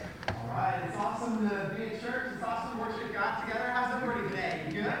Church. It's awesome to worship God together. How's everybody today?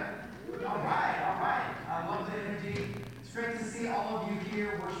 You good? All right. I love the energy. It's great to see all of you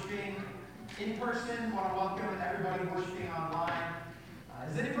here worshiping in person. I want to welcome everybody worshiping online.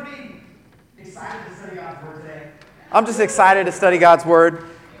 Is anybody excited to study God's Word today? I'm just excited to study God's Word.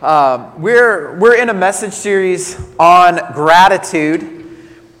 We're in a message series on gratitude.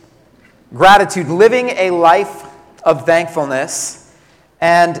 Gratitude, living a life of thankfulness.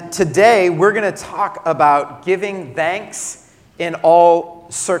 And today we're going to talk about giving thanks in all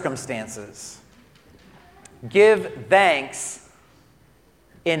circumstances. Give thanks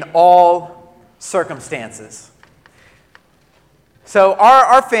in all circumstances. So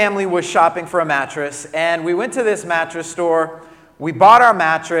our family was shopping for a mattress, and we went to this mattress store. We bought our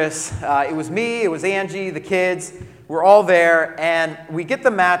mattress. It was me, it was Angie, the kids. We're all there, and we get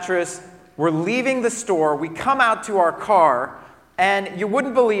the mattress. We're leaving the store. We come out to our car, and you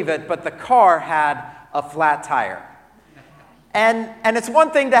wouldn't believe it, but the car had a flat tire. And it's one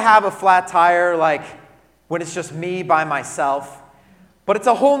thing to have a flat tire, like when it's just me by myself, but it's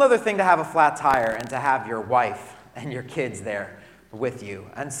a whole other thing to have a flat tire and to have your wife and your kids there with you.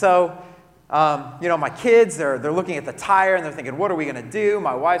 And so, my kids, they're looking at the tire and they're thinking, what are we going to do?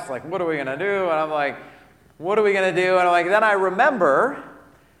 My wife's like, what are we going to do? And I'm like, what are we going to do? And I'm like, then I remember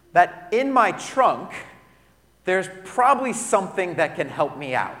that in my trunk, there's probably something that can help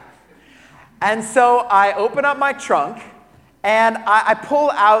me out. And so I open up my trunk, and I pull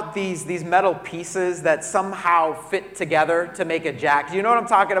out these metal pieces that somehow fit together to make a jack. Do you know what I'm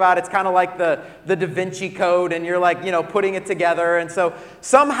talking about? It's kind of like the Da Vinci Code, and you're like, putting it together. And so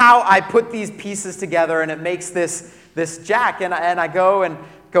somehow I put these pieces together, and it makes this jack. And I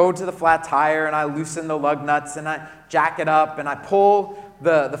go to the flat tire, and I loosen the lug nuts, and I jack it up, and I pull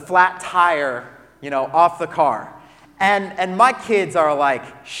the flat tire off the car. And my kids are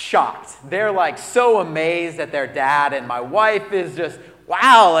like shocked. They're like so amazed at their dad, and my wife is just,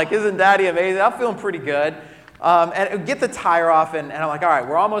 wow, like isn't daddy amazing? I'm feeling pretty good. And get the tire off, and I'm like, all right,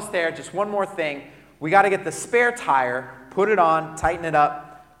 we're almost there. Just one more thing. We got to get the spare tire, put it on, tighten it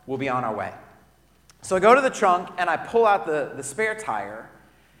up. We'll be on our way. So I go to the trunk, and I pull out the spare tire,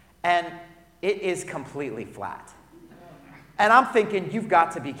 and it is completely flat. And I'm thinking, you've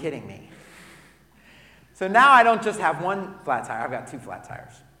got to be kidding me. So now I don't just have one flat tire, I've got two flat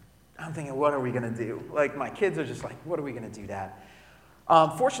tires. I'm thinking, what are we going to do? Like, my kids are just like, what are we going to do, Dad?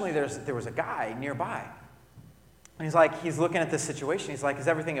 Fortunately, there was a guy nearby. And he's looking at this situation. He's like, is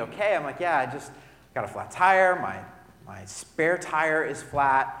everything okay? I'm like, yeah, I just got a flat tire. My spare tire is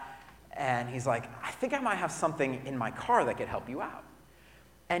flat. And he's like, I think I might have something in my car that could help you out.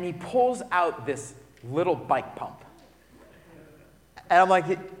 And he pulls out this little bike pump. And I'm like,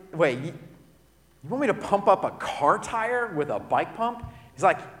 wait, you want me to pump up a car tire with a bike pump? He's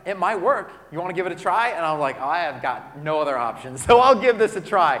like, it might work. You want to give it a try? And I'm like, I have got no other options, so I'll give this a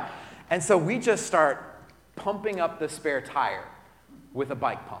try. And so we just start pumping up the spare tire with a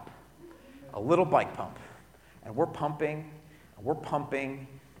bike pump, a little bike pump. And we're pumping, and we're pumping,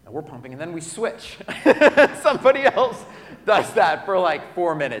 and we're pumping, and then we switch. Somebody else does that for like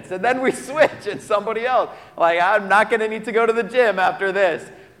 4 minutes. And then we switch, and somebody else. Like, I'm not going to need to go to the gym after this.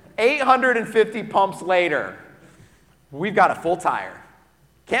 850 pumps later, we've got a full tire.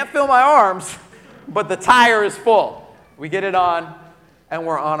 Can't feel my arms, but the tire is full. We get it on, and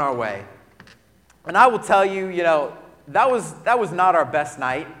we're on our way. And I will tell you, that was not our best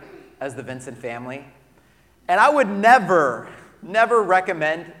night as the Vincent family. And I would never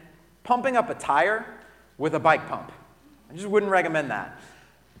recommend pumping up a tire with a bike pump. I just wouldn't recommend that.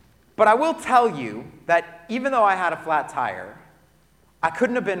 But I will tell you that even though I had a flat tire, I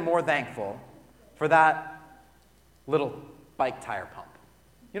couldn't have been more thankful for that little bike tire pump.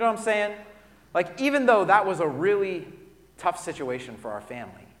 You know what I'm saying? Like, even though that was a really tough situation for our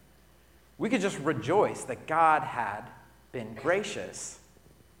family, we could just rejoice that God had been gracious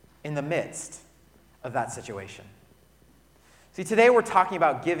in the midst of that situation. See, today we're talking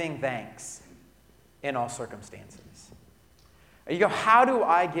about giving thanks in all circumstances. You go, how do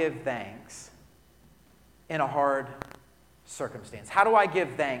I give thanks in a hard circumstance? How do I give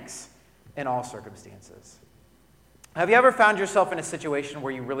thanks in all circumstances? Have you ever found yourself in a situation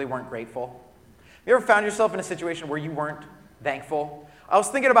where you really weren't grateful? Have you ever found yourself in a situation where you weren't thankful? I was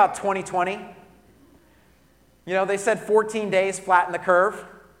thinking about 2020. They said 14 days, flatten the curve.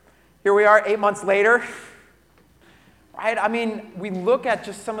 Here we are 8 months later. Right? I mean, we look at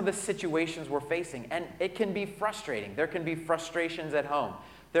just some of the situations we're facing, and it can be frustrating. There can be frustrations at home.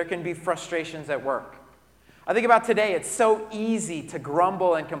 There can be frustrations at work. I think about today, it's so easy to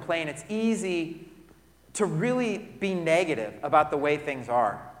grumble and complain. It's easy to really be negative about the way things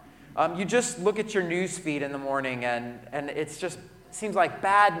are. You just look at your news feed in the morning and it seems like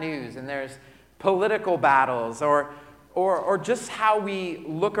bad news, and there's political battles or just how we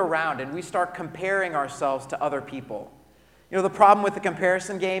look around and we start comparing ourselves to other people. You know, the problem with the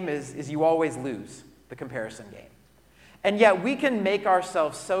comparison game is you always lose the comparison game. And yet we can make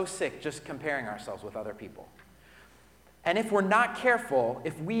ourselves so sick just comparing ourselves with other people. And if we're not careful,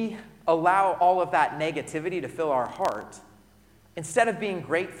 if we allow all of that negativity to fill our heart, instead of being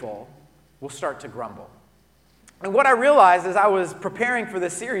grateful, we'll start to grumble. And what I realized as I was preparing for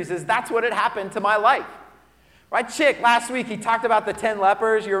this series is that's what had happened to my life. Right? Chick, last week, he talked about the 10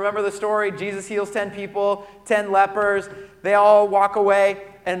 lepers. You remember the story? Jesus heals 10 people, 10 lepers. They all walk away,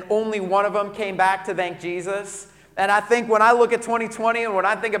 and only one of them came back to thank Jesus. And I think when I look at 2020 and when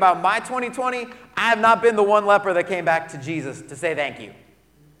I think about my 2020, I have not been the one leper that came back to Jesus to say thank you.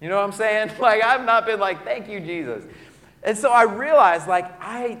 You know what I'm saying? Like, I've not been like, thank you, Jesus. And so I realized, like,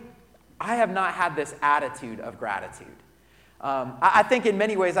 I have not had this attitude of gratitude. I think in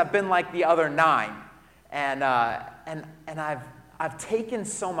many ways I've been like the other 9. And I've taken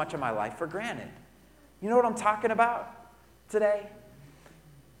so much of my life for granted. You know what I'm talking about today?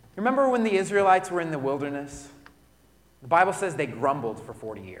 Remember when the Israelites were in the wilderness? The Bible says they grumbled for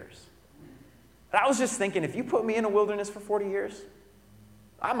 40 years. And I was just thinking, if you put me in a wilderness for 40 years,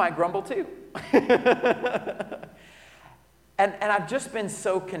 I might grumble too. And I've just been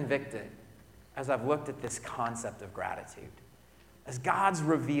so convicted as I've looked at this concept of gratitude. As God's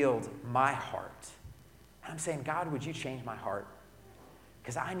revealed my heart. And I'm saying, God, would you change my heart?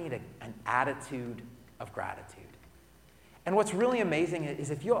 Because I need an attitude of gratitude. And what's really amazing is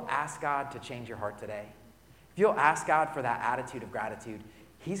if you'll ask God to change your heart today, if you'll ask God for that attitude of gratitude,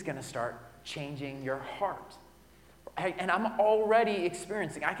 He's going to start changing your heart. And I'm already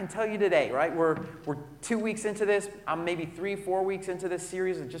experiencing, I can tell you today, right? We're 2 weeks into this. I'm maybe 3-4 weeks into this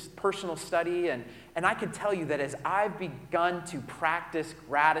series of just personal study. And I can tell you that as I've begun to practice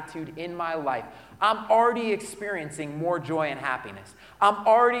gratitude in my life, I'm already experiencing more joy and happiness. I'm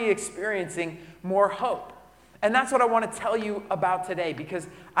already experiencing more hope. And that's what I want to tell you about today, because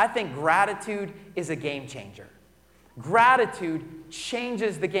I think gratitude is a game changer. Gratitude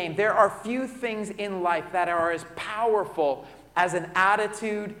changes the game. There are few things in life that are as powerful as an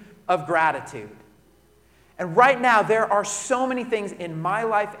attitude of gratitude. And right now, there are so many things in my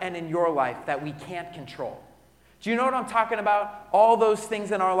life and in your life that we can't control. Do you know what I'm talking about? All those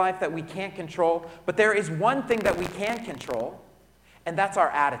things in our life that we can't control. But there is one thing that we can control, and that's our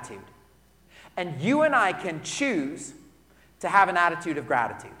attitude. And you and I can choose to have an attitude of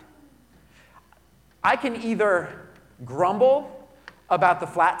gratitude. I can either grumble about the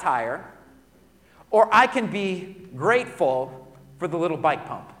flat tire, or I can be grateful for the little bike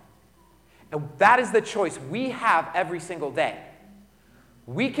pump. And that is the choice we have every single day.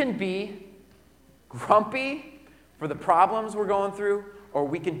 We can be grumpy for the problems we're going through, or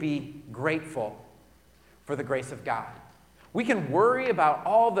we can be grateful for the grace of God. We can worry about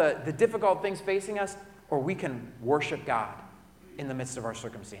all the difficult things facing us, or we can worship God in the midst of our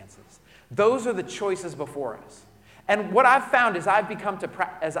circumstances. Those are the choices before us. And what I've found as I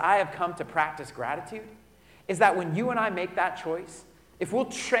have come to practice gratitude is that when you and I make that choice, if we'll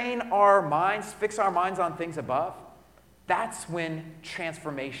train our minds, fix our minds on things above, that's when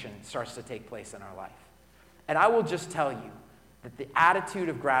transformation starts to take place in our life. And I will just tell you that the attitude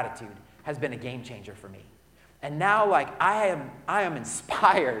of gratitude has been a game changer for me. And now, like, I am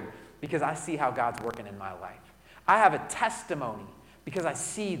inspired because I see how God's working in my life. I have a testimony because I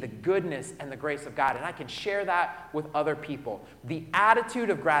see the goodness and the grace of God, and I can share that with other people. The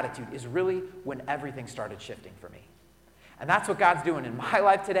attitude of gratitude is really when everything started shifting for me. And that's what God's doing in my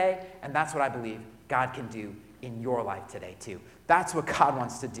life today, and that's what I believe God can do in your life today too. That's what God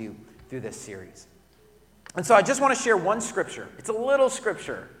wants to do through this series. And so I just want to share one scripture. It's a little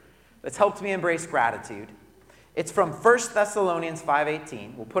scripture that's helped me embrace gratitude. It's from 1 Thessalonians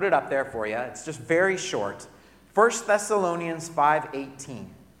 5:18. We'll put it up there for you. It's just very short. 1 Thessalonians 5:18.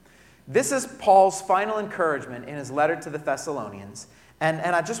 This is Paul's final encouragement in his letter to the Thessalonians.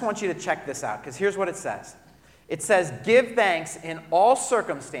 And I just want you to check this out, because here's what it says. It says, "Give thanks in all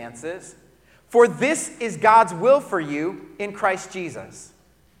circumstances, for this is God's will for you in Christ Jesus."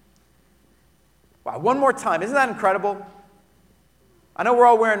 Wow, one more time. Isn't that incredible? I know we're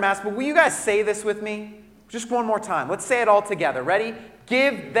all wearing masks, but will you guys say this with me? Just one more time. Let's say it all together. Ready?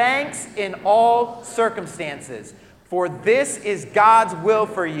 Give thanks in all circumstances, for this is God's will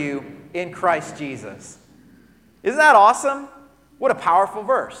for you in Christ Jesus. Isn't that awesome? What a powerful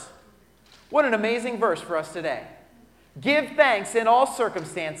verse. What an amazing verse for us today. Give thanks in all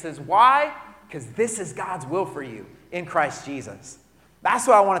circumstances. Why? Because this is God's will for you in Christ Jesus. That's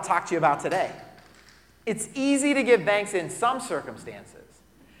what I want to talk to you about today. It's easy to give thanks in some circumstances.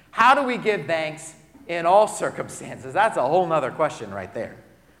 How do we give thanks in all circumstances? That's a whole nother question right there.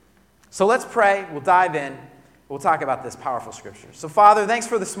 So let's pray. We'll dive in. We'll talk about this powerful scripture. So Father, thanks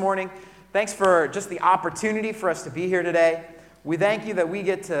for this morning. Thanks for just the opportunity for us to be here today. We thank you that we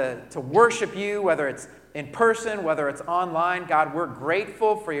get to worship you, whether it's in person, whether it's online. God, we're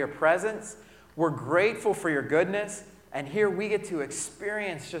grateful for your presence. We're grateful for your goodness. And here we get to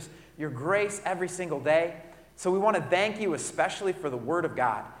experience just your grace every single day. So we want to thank you especially for the Word of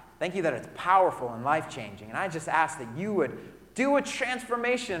God. Thank you that it's powerful and life-changing. And I just ask that you would do a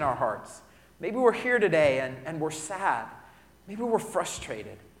transformation in our hearts. Maybe we're here today and we're sad. Maybe we're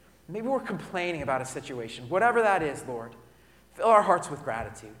frustrated. Maybe we're complaining about a situation. Whatever that is, Lord, fill our hearts with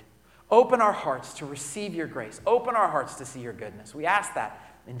gratitude. Open our hearts to receive your grace. Open our hearts to see your goodness. We ask that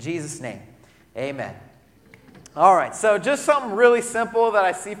in Jesus' name. Amen. All right, so just something really simple that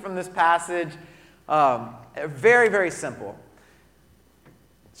I see from this passage. Very, very simple.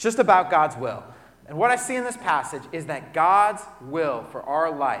 It's just about God's will. And what I see in this passage is that God's will for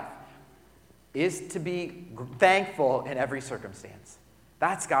our life is to be thankful in every circumstance.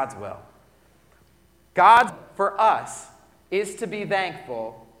 That's God's will. God, for us, is to be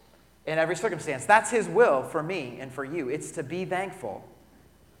thankful in every circumstance. That's his will for me and for you. It's to be thankful.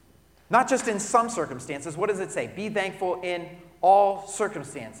 Not just in some circumstances. What does it say? Be thankful in all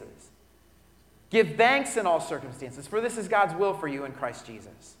circumstances. Give thanks in all circumstances, for this is God's will for you in Christ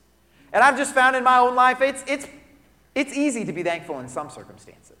Jesus. And I've just found in my own life, it's easy to be thankful in some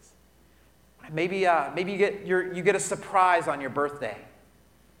circumstances. Maybe you get a surprise on your birthday.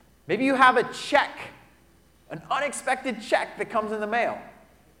 Maybe you have a check, an unexpected check that comes in the mail.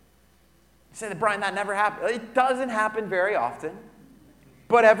 You say, Brian, that never happened. It doesn't happen very often,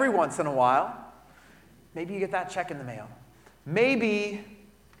 but every once in a while, maybe you get that check in the mail. Maybe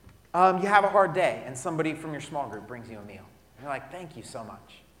you have a hard day and somebody from your small group brings you a meal. And you're like, thank you so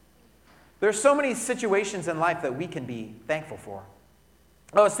much. There's so many situations in life that we can be thankful for.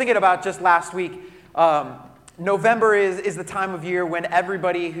 I was thinking about just last week, November is the time of year when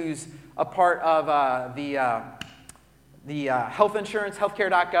everybody who's a part of the health insurance,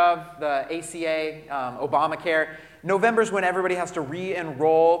 healthcare.gov, the ACA, Obamacare, November's when everybody has to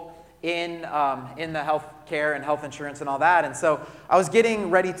re-enroll in the health care and health insurance and all that. And so I was getting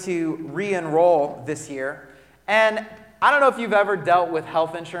ready to re-enroll this year. And I don't know if you've ever dealt with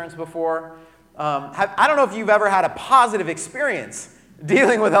health insurance before. I don't know if you've ever had a positive experience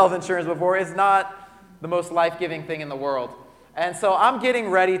dealing with health insurance before. It's not the most life-giving thing in the world. And so I'm getting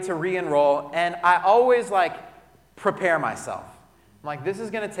ready to re-enroll, and I always prepare myself. I'm like, this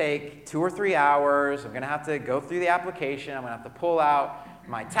is going to take 2 or 3 hours. I'm going to have to go through the application. I'm going to have to pull out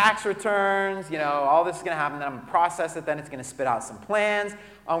my tax returns. All this is going to happen. Then I'm going to process it. Then it's going to spit out some plans.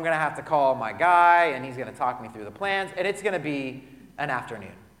 I'm going to have to call my guy, and he's going to talk me through the plans, and it's going to be an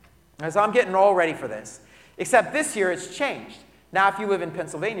afternoon. And so I'm getting all ready for this. Except this year, it's changed. Now, if you live in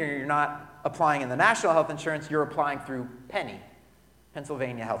Pennsylvania, you're not applying in the national health insurance. You're applying through Penny,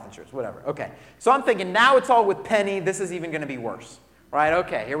 Pennsylvania Health Insurance, whatever. Okay, so I'm thinking now it's all with Penny. This is even going to be worse. Right?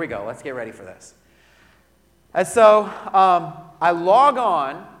 Okay, here we go. Let's get ready for this. And so I log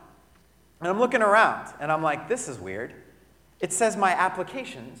on, and I'm looking around, and I'm like, this is weird. It says my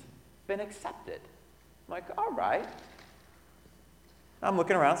application's been accepted. I'm like, all right. I'm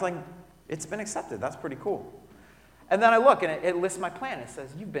looking around. It's like, it's been accepted. That's pretty cool. And then I look, and it lists my plan. It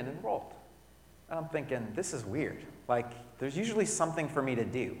says, you've been enrolled. And I'm thinking, this is weird. There's usually something for me to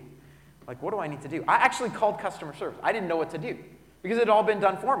do. What do I need to do? I actually called customer service. I didn't know what to do because it had all been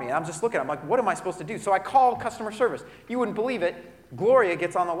done for me. And I'm just looking. I'm like, what am I supposed to do? So I call customer service. You wouldn't believe it. Gloria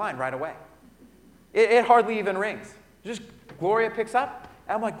gets on the line right away. It hardly even rings. Just Gloria picks up,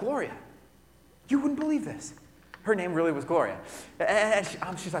 and I'm like, Gloria, you wouldn't believe this. Her name really was Gloria. And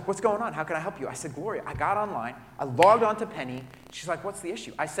she's like, what's going on? How can I help you? I said, Gloria, I got online. I logged on to Penny. She's like, what's the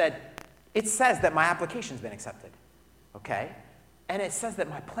issue? I said, it says that my application's been accepted. Okay? And it says that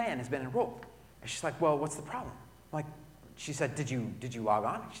my plan has been enrolled. And she's like, well, what's the problem? She said, did you log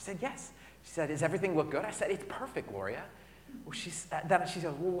on? She said, yes. She said, does everything look good? I said, it's perfect, Gloria. Well, then she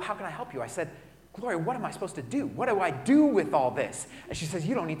said, well, how can I help you? I said, Gloria, what am I supposed to do? What do I do with all this? And she says,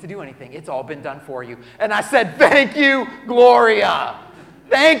 you don't need to do anything. It's all been done for you. And I said, thank you, Gloria.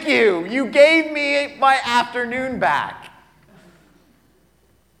 Thank you. You gave me my afternoon back.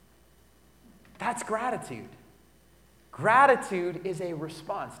 That's gratitude. Gratitude is a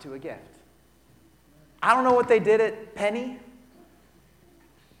response to a gift. I don't know what they did at Penny,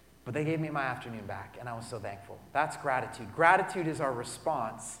 but they gave me my afternoon back, and I was so thankful. That's gratitude. Gratitude is our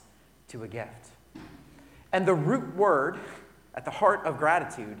response to a gift. And the root word At the heart of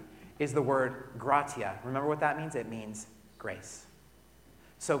gratitude is the word gratia. Remember what that means? It means grace.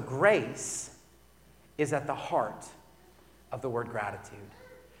 So grace is at the heart of the word gratitude.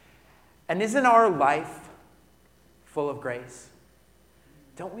 And isn't our life full of grace?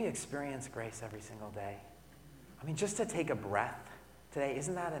 Don't we experience grace every single day? I mean, just to take a breath today,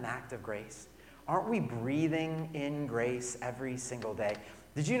 isn't that an act of grace? Aren't we breathing in grace every single day?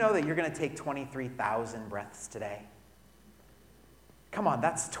 Did you know that you're going to take 23,000 breaths today? Come on,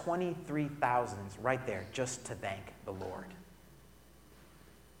 that's 23,000 right there just to thank the Lord.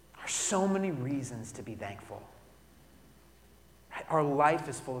 There are so many reasons to be thankful. Right? Our life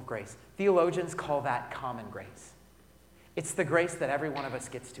is full of grace. Theologians call that common grace. It's the grace that every one of us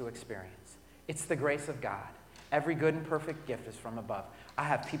gets to experience. It's the grace of God. Every good and perfect gift is from above. I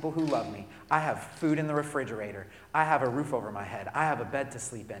have people who love me. I have food in the refrigerator. I have a roof over my head. I have a bed to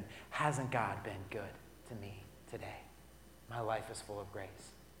sleep in. Hasn't God been good to me today? My life is full of grace.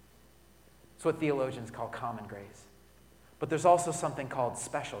 It's what theologians call common grace. But there's also something called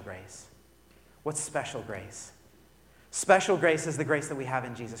special grace. What's special grace? Special grace is the grace that we have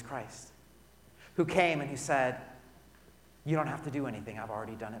in Jesus Christ, who came and who said, you don't have to do anything. I've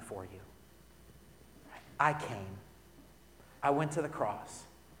already done it for you. I came. I went to the cross.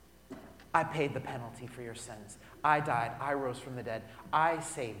 I paid the penalty for your sins. I died. I rose from the dead. I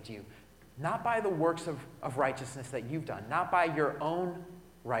saved you. Not by the works of righteousness that you've done, not by your own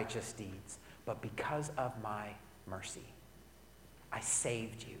righteous deeds, but because of my mercy. I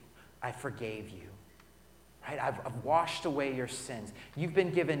saved you. I forgave you. Right? I've washed away your sins. You've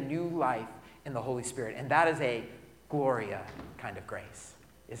been given new life in the Holy Spirit. And that is a Gloria kind of grace,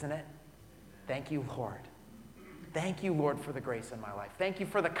 isn't it? Thank you, Lord. Thank you, Lord, for the grace in my life. Thank you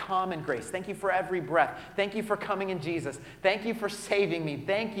for the common grace. Thank you for every breath. Thank you for coming in Jesus. Thank you for saving me.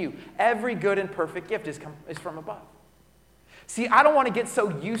 Thank you. Every good and perfect gift is from above. See, I don't want to get so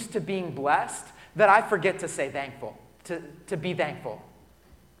used to being blessed that I forget to say thankful, to be thankful.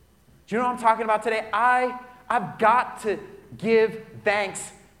 Do you know what I'm talking about today? I've got to give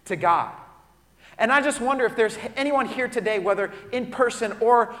thanks to God. And I just wonder if there's anyone here today, whether in person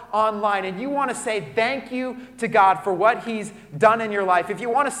or online, and you want to say thank you to God for what he's done in your life. If you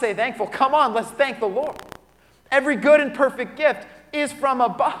want to say thankful, come on, let's thank the Lord. Every good and perfect gift is from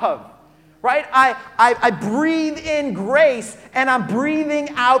above, right? I breathe in grace and I'm breathing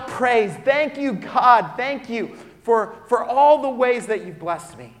out praise. Thank you, God. Thank you for all the ways that you've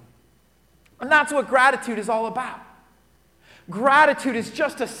blessed me. And that's what gratitude is all about. Gratitude is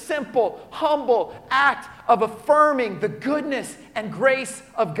just a simple, humble act of affirming the goodness and grace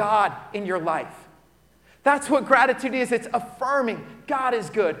of God in your life. That's what gratitude is. It's affirming God is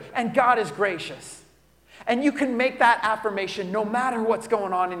good and God is gracious. And you can make that affirmation no matter what's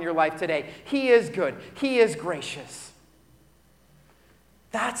going on in your life today. He is good. He is gracious.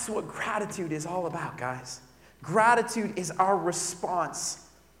 That's what gratitude is all about, guys. Gratitude is our response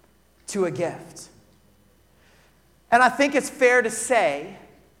to a gift. And I think it's fair to say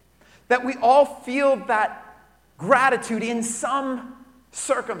that we all feel that gratitude in some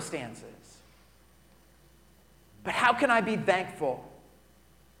circumstances. But how can I be thankful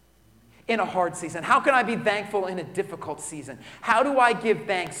in a hard season? How can I be thankful in a difficult season? How do I give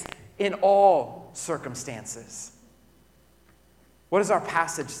thanks in all circumstances? What does our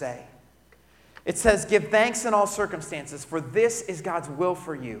passage say? It says, give thanks in all circumstances, for this is God's will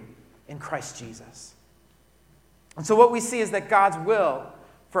for you in Christ Jesus. And so what we see is that God's will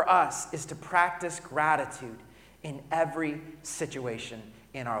for us is to practice gratitude in every situation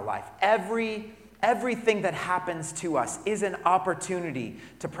in our life. Everything that happens to us is an opportunity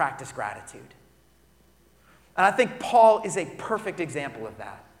to practice gratitude. And I think Paul is a perfect example of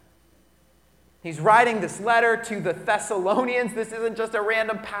that. He's writing this letter to the Thessalonians. This isn't just a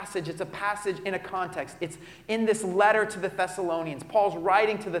random passage. It's a passage in a context. It's in this letter to the Thessalonians. Paul's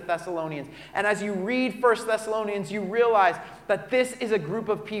writing to the Thessalonians. And as you read 1 Thessalonians, you realize that this is a group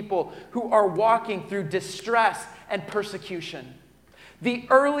of people who are walking through distress and persecution. The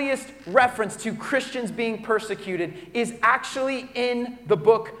earliest reference to Christians being persecuted is actually in the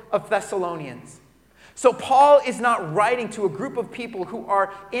book of Thessalonians. So Paul is not writing to a group of people who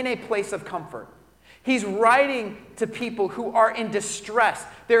are in a place of comfort. He's writing to people who are in distress.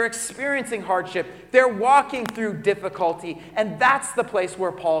 They're experiencing hardship. They're walking through difficulty. And that's the place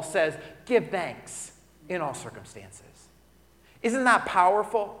where Paul says, give thanks in all circumstances. Isn't that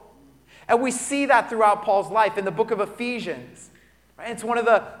powerful? And we see that throughout Paul's life in the book of Ephesians. Right? It's one of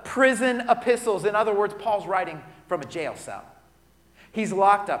the prison epistles. In other words, Paul's writing from a jail cell. He's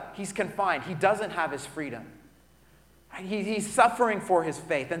locked up. He's confined. He doesn't have his freedom. He's suffering for his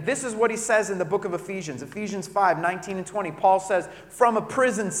faith. And this is what he says in the book of Ephesians. Ephesians 5:19 and 20. Paul says, from a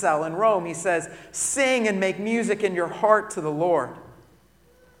prison cell in Rome, he says, sing and make music in your heart to the Lord,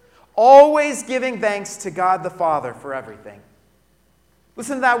 always giving thanks to God the Father for everything.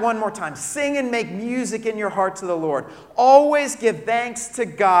 Listen to that one more time. Sing and make music in your heart to the Lord. Always give thanks to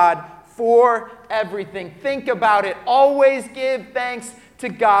God for everything. Think about it. Always give thanks to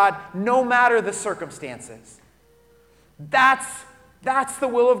God, no matter the circumstances. That's the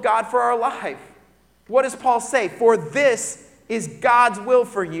will of God for our life. What does Paul say? For this is God's will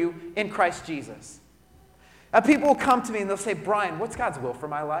for you in Christ Jesus. Now, people will come to me and they'll say, Brian, what's God's will for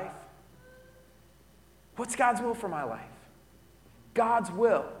my life? What's God's will for my life? God's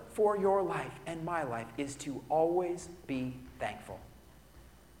will for your life and my life is to always be thankful.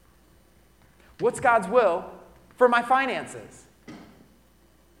 What's God's will for my finances?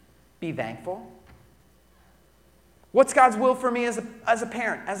 Be thankful. What's God's will for me as a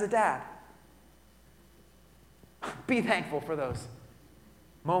parent, as a dad? Be thankful for those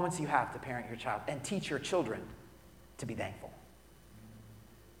moments you have to parent your child and teach your children to be thankful.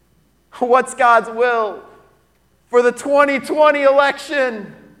 What's God's will for the 2020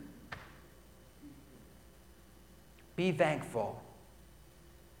 election? Be thankful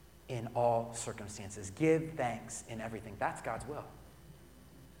in all circumstances. Give thanks in everything. That's God's will.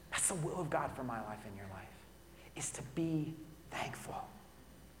 That's the will of God for my life and your life, is to be thankful.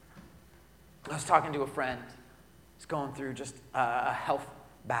 I was talking to a friend who's going through just a health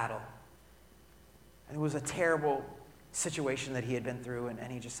battle. And it was a terrible situation that he had been through,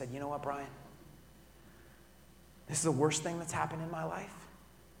 and he just said, you know what, Brian? This is the worst thing that's happened in my life,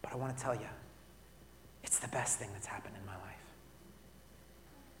 but I want to tell you, it's the best thing that's happened in my life.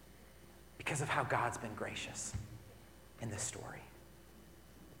 Because of how God's been gracious in this story.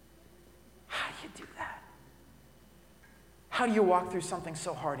 How do you do that? How do you walk through something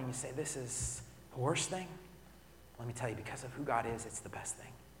so hard and you say, this is the worst thing? Let me tell you, because of who God is, it's the best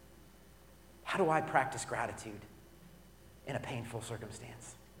thing. How do I practice gratitude in a painful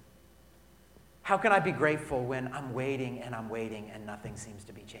circumstance? How can I be grateful when I'm waiting and nothing seems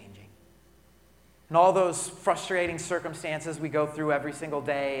to be changing? And all those frustrating circumstances we go through every single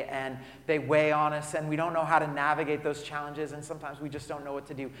day, and they weigh on us, and we don't know how to navigate those challenges, and sometimes we just don't know what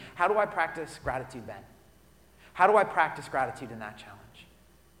to do. How do I practice gratitude then? How do I practice gratitude in that challenge?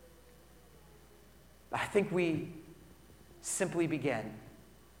 I think we simply begin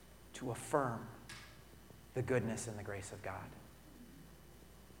to affirm the goodness and the grace of God.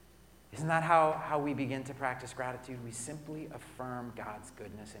 Isn't that how we begin to practice gratitude? We simply affirm God's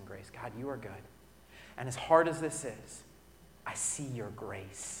goodness and grace. God, you are good. And as hard as this is, I see your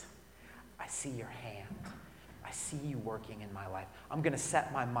grace. I see your hand. I see you working in my life. I'm going to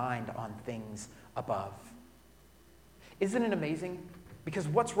set my mind on things above. Isn't it amazing? Because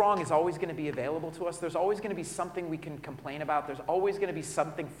what's wrong is always going to be available to us. There's always going to be something we can complain about. There's always going to be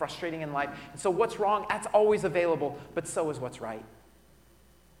something frustrating in life. And so what's wrong, that's always available, but so is what's right.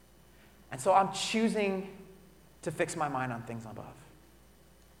 And so I'm choosing to fix my mind on things above.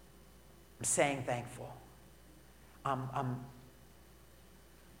 I'm saying thankful. I'm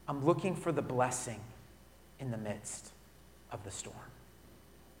looking for the blessing in the midst of the storm.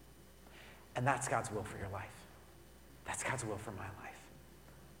 And that's God's will for your life. That's God's will for my life.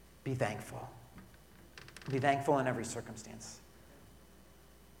 Be thankful. Be thankful in every circumstance.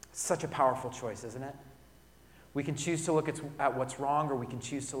 It's such a powerful choice, isn't it? We can choose to look at what's wrong, or we can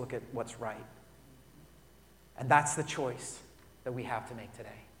choose to look at what's right. And that's the choice that we have to make today.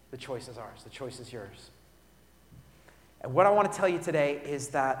 The choice is ours. The choice is yours. And what I want to tell you today is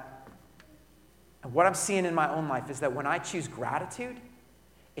that, and what I'm seeing in my own life is that when I choose gratitude,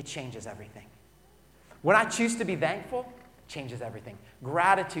 it changes everything. When I choose to be thankful, it changes everything.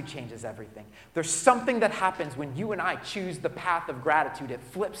 Gratitude changes everything. There's something that happens when you and I choose the path of gratitude. It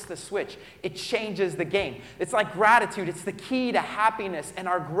flips the switch. It changes the game. It's like gratitude. It's the key to happiness and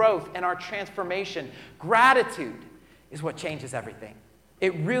our growth and our transformation. Gratitude is what changes everything.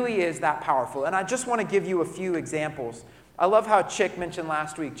 It really is that powerful. And I just want to give you a few examples. I love how Chick mentioned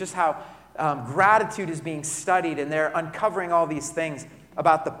last week just how gratitude is being studied, and they're uncovering all these things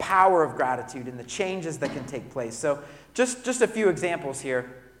about the power of gratitude and the changes that can take place. So just a few examples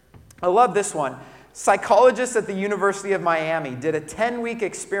here. I love this one. Psychologists at the University of Miami did a 10-week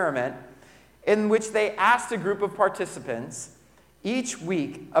experiment in which they asked a group of participants each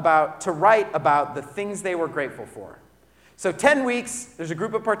week to write about the things they were grateful for. So 10 weeks, there's a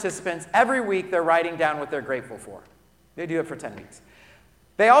group of participants. Every week, they're writing down what they're grateful for. They do it for 10 weeks.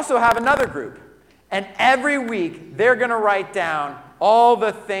 They also have another group. And every week, they're going to write down all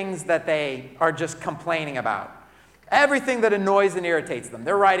the things that they are just complaining about. Everything that annoys and irritates them,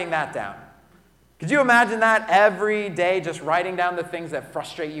 they're writing that down. Could you imagine that every day, just writing down the things that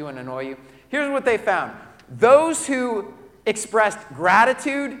frustrate you and annoy you? Here's what they found. Those who expressed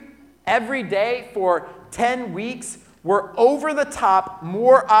gratitude every day for 10 weeks were over the top,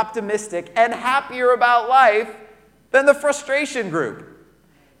 more optimistic, and happier about life than the frustration group.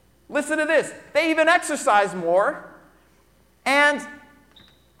 Listen to this. They even exercised more and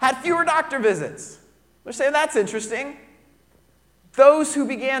had fewer doctor visits. They're saying that's interesting. Those who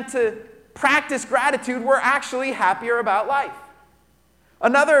began to practice gratitude were actually happier about life.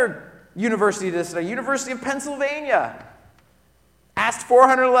 Another university did this, the University of Pennsylvania, asked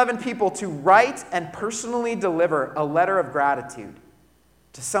 411 people to write and personally deliver a letter of gratitude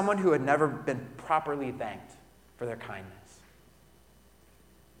to someone who had never been properly thanked for their kindness.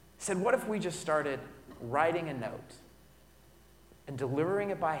 He said, what if we just started writing a note and delivering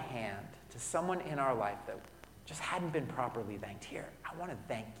it by hand to someone in our life that just hadn't been properly thanked? Here, I want to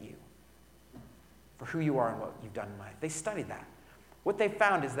thank you for who you are and what you've done in life. They studied that. What they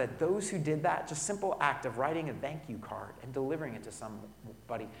found is that those who did that, just simple act of writing a thank you card and delivering it to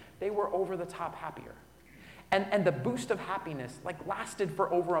somebody, they were over the top happier. And the boost of happiness lasted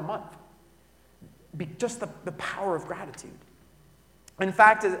for over a month. Just the power of gratitude. In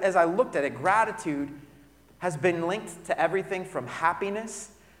fact, as I looked at it, gratitude has been linked to everything from happiness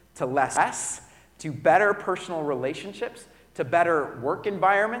to less stress, to better personal relationships, to better work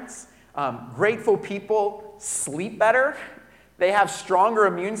environments. Grateful people sleep better. They have stronger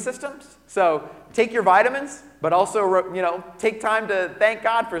immune systems. So take your vitamins, but also, take time to thank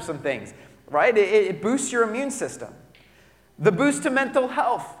God for some things, right? It boosts your immune system. The boost to mental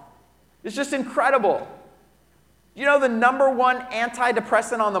health is just incredible. The number one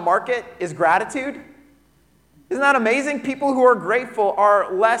antidepressant on the market is gratitude. Isn't that amazing? People who are grateful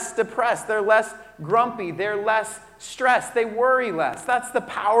are less depressed. They're less grumpy. They're less stressed. They worry less. That's the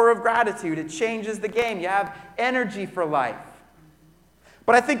power of gratitude. It changes the game. You have energy for life.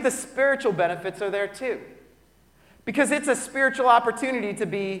 But I think the spiritual benefits are there too. Because it's a spiritual opportunity to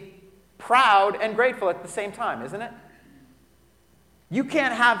be proud and grateful at the same time, isn't it? You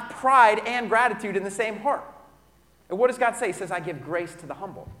can't have pride and gratitude in the same heart. And what does God say? He says, I give grace to the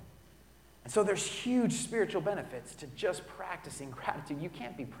humble. And so there's huge spiritual benefits to just practicing gratitude. You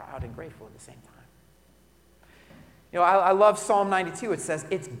can't be proud and grateful at the same time. I love Psalm 92. It says,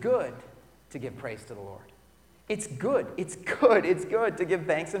 it's good to give praise to the Lord. It's good. It's good. It's good to give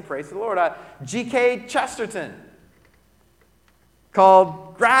thanks and praise to the Lord. G.K. Chesterton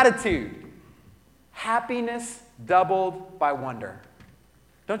called gratitude happiness doubled by wonder.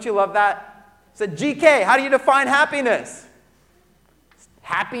 Don't you love that? Said, G.K., how do you define happiness?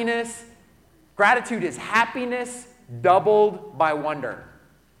 Gratitude is happiness doubled by wonder.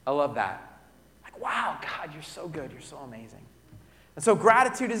 I love that. Wow, God, you're so good. You're so amazing. And so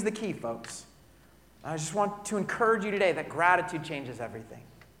gratitude is the key, folks. I just want to encourage you today that gratitude changes everything.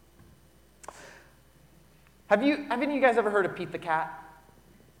 Have any of you guys ever heard of Pete the Cat?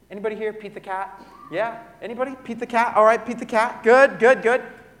 Anybody here, Pete the Cat? Yeah? Anybody? Pete the Cat? All right, Pete the Cat. Good.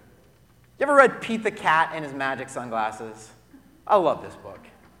 You ever read Pete the Cat and His Magic Sunglasses? I love this book.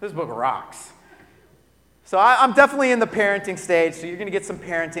 This book rocks. So I'm definitely in the parenting stage, so you're going to get some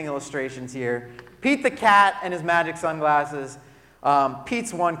parenting illustrations here. Pete the Cat and His Magic Sunglasses.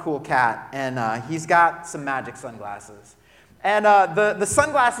 Pete's one cool cat, and he's got some magic sunglasses. And the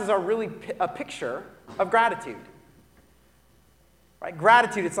sunglasses are really a picture of gratitude. Right?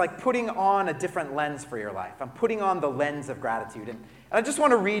 Gratitude, it's like putting on a different lens for your life. I'm putting on the lens of gratitude. And I just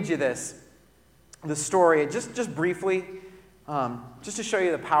want to read you this story, just briefly, just to show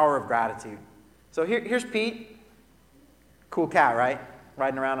you the power of gratitude. So here's Pete. Cool cat, right?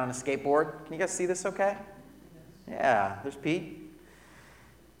 Riding around on a skateboard. Can you guys see this okay? Yeah, there's Pete.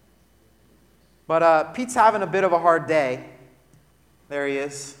 But Pete's having a bit of a hard day. There he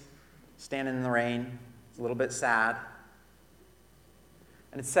is, standing in the rain. He's a little bit sad.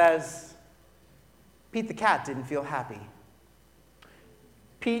 And it says, Pete the cat didn't feel happy.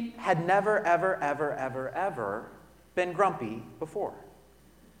 Pete had never, ever, ever, ever, ever been grumpy before.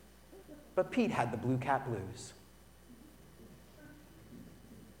 But Pete had the blue cat blues.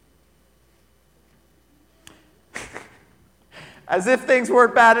 As if things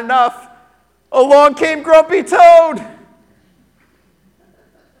weren't bad enough, along came Grumpy Toad.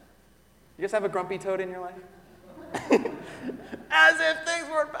 You guys have a Grumpy Toad in your life? As if things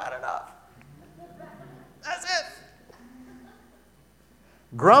weren't bad enough. As if.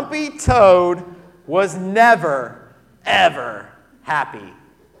 Grumpy Toad was never, ever happy.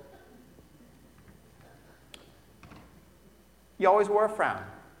 He always wore a frown.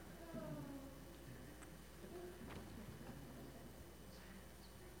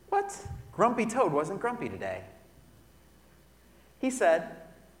 What? Grumpy Toad wasn't grumpy today. He said,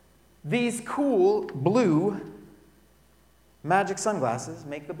 these cool blue magic sunglasses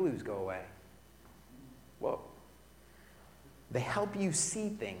make the blues go away. Whoa. They help you see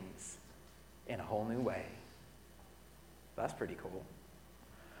things in a whole new way. That's pretty cool.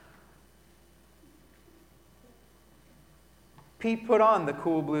 Pete put on the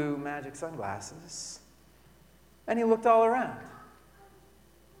cool blue magic sunglasses, and he looked all around.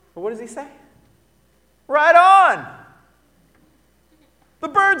 But what does he say? Right on! The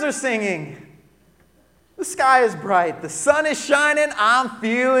birds are singing. The sky is bright. The sun is shining. I'm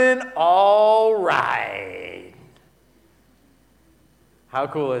feeling all right. How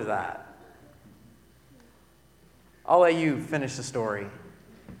cool is that? I'll let you finish the story.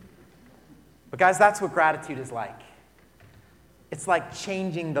 But guys, that's what gratitude is like. It's like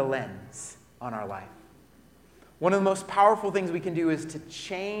changing the lens on our life. One of the most powerful things we can do is to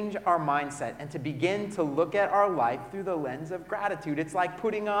change our mindset and to begin to look at our life through the lens of gratitude. It's like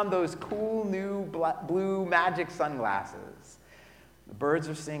putting on those cool new blue magic sunglasses. The birds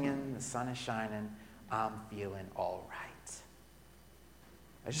are singing, the sun is shining, I'm feeling all right.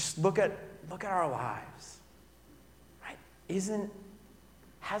 I just look at our lives. Right?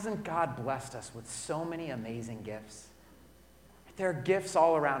 Hasn't God blessed us with so many amazing gifts? There are gifts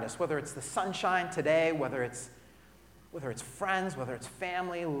all around us, whether it's the sunshine today, whether it's friends, whether it's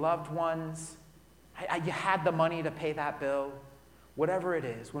family, loved ones. You had the money to pay that bill. Whatever it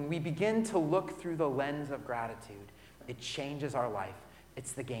is, when we begin to look through the lens of gratitude, it changes our life.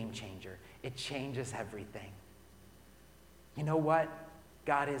 It's the game changer. It changes everything. You know what?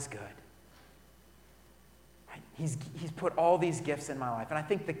 God is good. Right? He's put all these gifts in my life. And I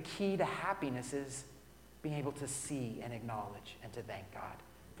think the key to happiness is being able to see and acknowledge and to thank God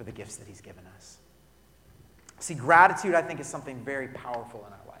for the gifts that he's given us. See, gratitude, I think, is something very powerful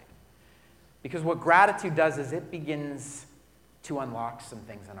in our life. Because what gratitude does is it begins to unlock some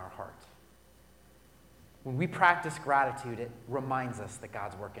things in our heart. When we practice gratitude, it reminds us that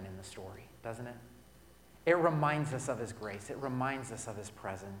God's working in the story, doesn't it? It reminds us of his grace. It reminds us of his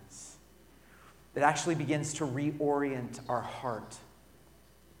presence. It actually begins to reorient our heart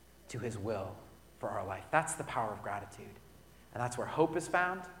to his will for our life. That's the power of gratitude. And that's where hope is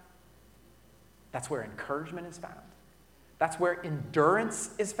found. That's where encouragement is found. That's where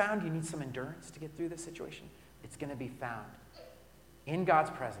endurance is found. You need some endurance to get through this situation. It's going to be found in God's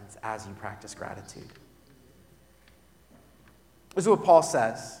presence as you practice gratitude. This is what Paul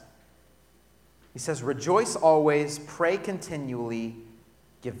says. He says, rejoice always, pray continually,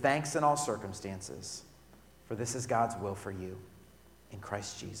 give thanks in all circumstances, for this is God's will for you in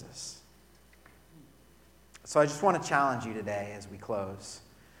Christ Jesus. So I just want to challenge you today as we close,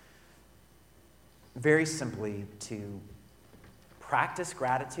 very simply, to practice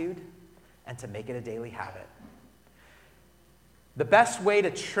gratitude and to make it a daily habit. The best way to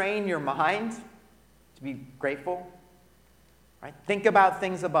train your mind to be grateful, right? Think about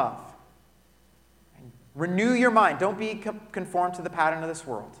things above. Renew your mind. Don't be conformed to the pattern of this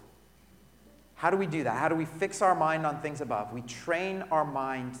world. How do we do that? How do we fix our mind on things above? We train our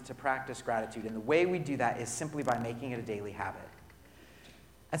mind to practice gratitude. And the way we do that is simply by making it a daily habit.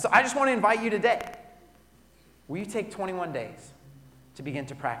 And so I just want to invite you today. Will you take 21 days to begin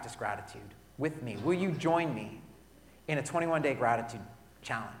to practice gratitude with me? Will you join me in a 21-day gratitude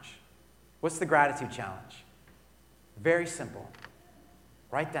challenge? What's the gratitude challenge? Very simple.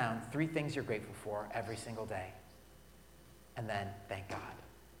 Write down 3 things you're grateful for every single day. And then thank God.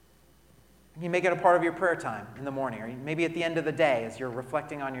 You make it a part of your prayer time in the morning, or maybe at the end of the day as you're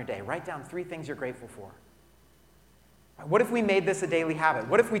reflecting on your day. Write down 3 things you're grateful for. What if we made this a daily habit?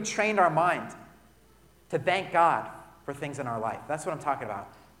 What if we trained our mind to thank God for things in our life? That's what I'm talking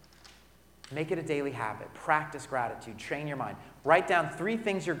about. Make it a daily habit. Practice gratitude. Train your mind. Write down 3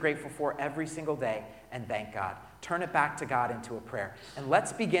 things you're grateful for every single day and thank God. Turn it back to God into a prayer. And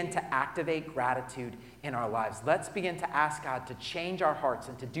let's begin to activate gratitude in our lives. Let's begin to ask God to change our hearts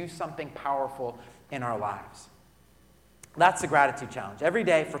and to do something powerful in our lives. That's the gratitude challenge. Every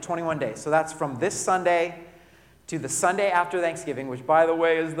day for 21 days. So that's from this Sunday to the Sunday after Thanksgiving, which, by the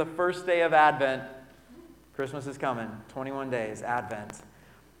way, is the first day of Advent. Christmas is coming. 21 days, Advent.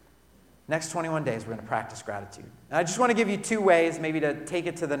 Next 21 days, we're going to practice gratitude. And I just want to give you 2 ways maybe to take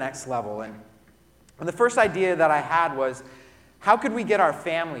it to the next level. And the first idea that I had was, how could we get our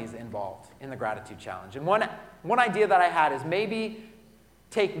families involved in the gratitude challenge? And one idea that I had is maybe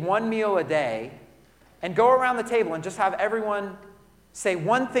take 1 meal a day and go around the table and just have everyone say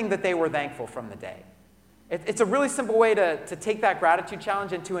one thing that they were thankful from the day. It's a really simple way to take that gratitude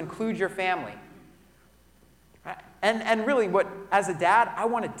challenge and to include your family. And really, as a dad, I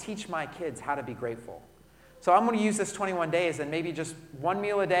want to teach my kids how to be grateful. So I'm going to use this 21 days, and maybe just one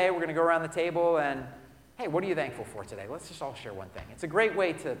meal a day, we're going to go around the table and, hey, what are you thankful for today? Let's just all share one thing. It's a great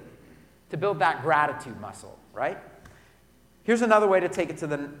way to build that gratitude muscle, right? Here's another way to take it to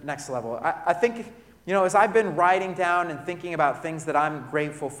the next level. I think, as I've been writing down and thinking about things that I'm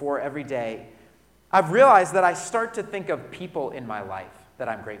grateful for every day, I've realized that I start to think of people in my life that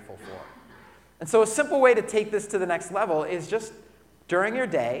I'm grateful for. And so a simple way to take this to the next level is just during your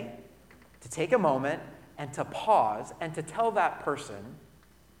day to take a moment and to pause and to tell that person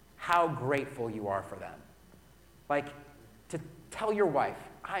how grateful you are for them. Like to tell your wife,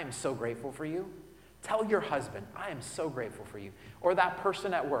 I am so grateful for you. Tell your husband, I am so grateful for you. Or that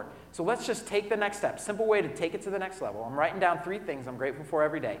person at work. So let's just take the next step. Simple way to take it to the next level. I'm writing down 3 things I'm grateful for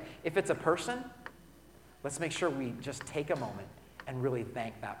every day. If it's a person, let's make sure we just take a moment and really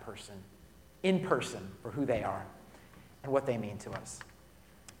thank that person in person for who they are and what they mean to us.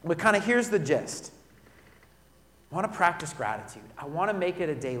 But kind of here's the gist. I want to practice gratitude. I want to make it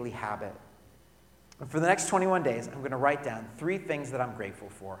a daily habit. And for the next 21 days, I'm going to write down 3 things that I'm grateful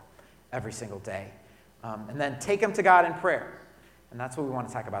for every single day. And then take them to God in prayer. And that's what we want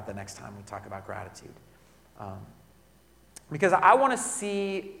to talk about the next time we talk about gratitude. Because I want to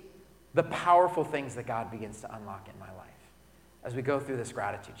see the powerful things that God begins to unlock in my life as we go through this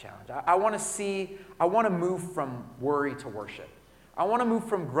gratitude challenge. I want to move from worry to worship. I want to move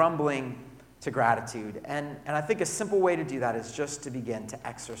from grumbling to gratitude. And I think a simple way to do that is just to begin to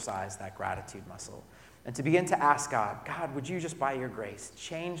exercise that gratitude muscle and to begin to ask God, would you just by your grace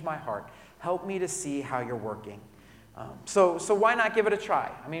change my heart? Help me to see how you're working. So why not give it a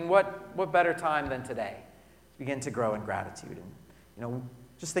try? I mean, what better time than today to begin to grow in gratitude? And,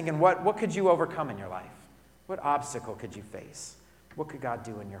 just thinking, what could you overcome in your life? What obstacle could you face? What could God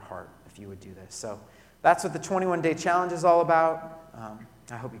do in your heart if you would do this? So that's what the 21-day challenge is all about.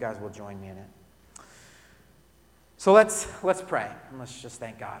 I hope you guys will join me in it. So let's pray, and let's just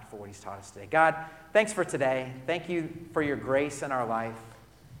thank God for what he's taught us today. God, thanks for today. Thank you for your grace in our life.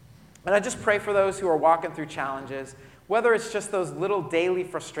 And I just pray for those who are walking through challenges, whether it's just those little daily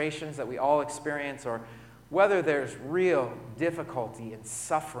frustrations that we all experience or whether there's real difficulty and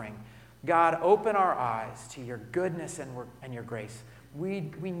suffering. God, open our eyes to your goodness and your grace. We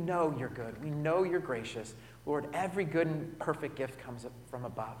know you're good. We know you're gracious. Lord, every good and perfect gift comes from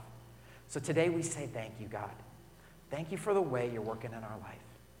above. So today we say thank you, God. Thank you for the way you're working in our life.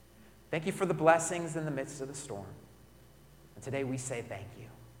 Thank you for the blessings in the midst of the storm. And today we say thank you.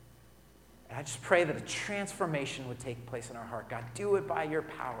 And I just pray that a transformation would take place in our heart. God, do it by your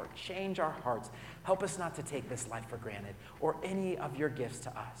power. Change our hearts. Help us not to take this life for granted or any of your gifts to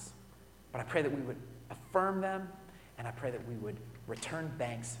us. But I pray that we would affirm them, and I pray that we would return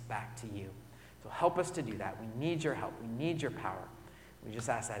thanks back to you. So help us to do that. We need your help. We need your power. We just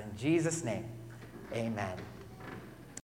ask that in Jesus' name. Amen.